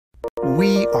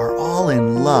We are all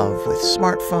in love with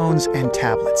smartphones and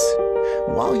tablets.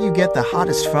 While you get the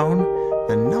hottest phone,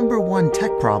 the #1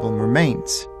 tech problem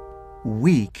remains: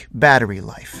 weak battery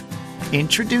life.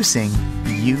 Introducing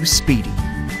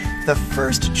UsBidi, the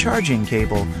first charging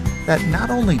cable that not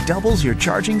only doubles your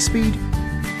charging speed,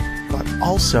 but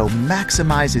also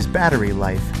maximizes battery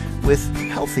life with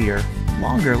healthier,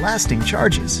 longer-lasting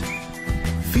charges.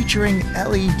 Featuring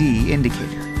LED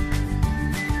indicator,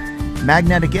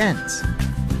 magnetic ends,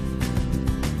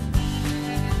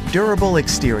 durable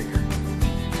exterior,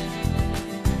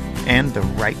 and the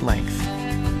right length.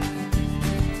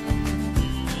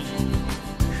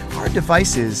 Our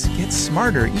devices get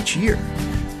smarter each year,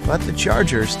 but the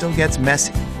charger still gets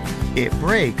messy. It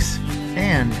breaks,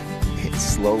 and it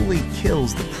slowly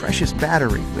kills the precious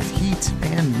battery with heat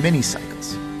and mini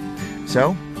cycles.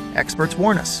 So, experts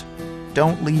warn us,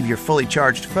 don't leave your fully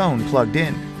charged phone plugged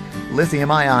in.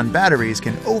 Lithium-ion batteries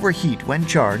can overheat when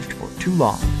charged for too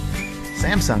long.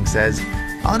 Samsung says,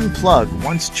 unplug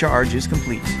once charge is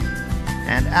complete.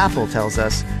 And Apple tells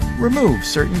us, remove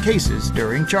certain cases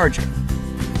during charging.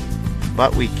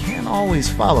 But we can't always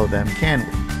follow them, can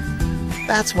we?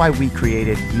 That's why we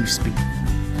created UsBidi.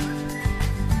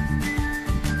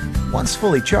 Once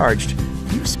fully charged,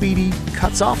 UsBidi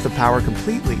cuts off the power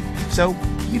completely, so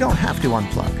you don't have to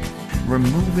unplug,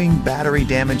 removing battery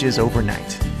damages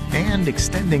overnight and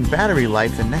extending battery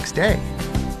life the next day.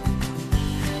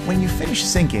 When you finish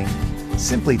syncing,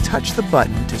 simply touch the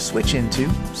button to switch into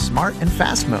Smart and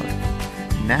Fast mode.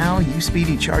 Now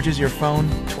UsBidi charges your phone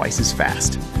twice as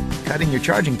fast, cutting your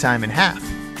charging time in half.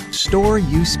 Store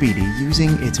UsBidi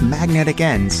using its magnetic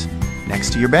ends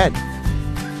next to your bed,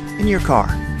 in your car,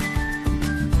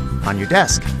 on your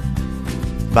desk,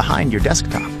 behind your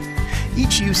desktop.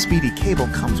 Each UsBidi cable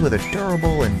comes with a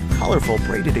durable and colorful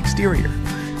braided exterior,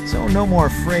 so no more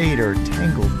frayed or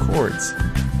tangled cords.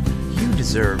 You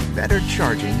deserve better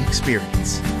charging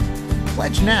experience.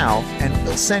 Pledge now and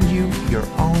we'll send you your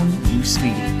own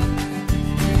UsBidi.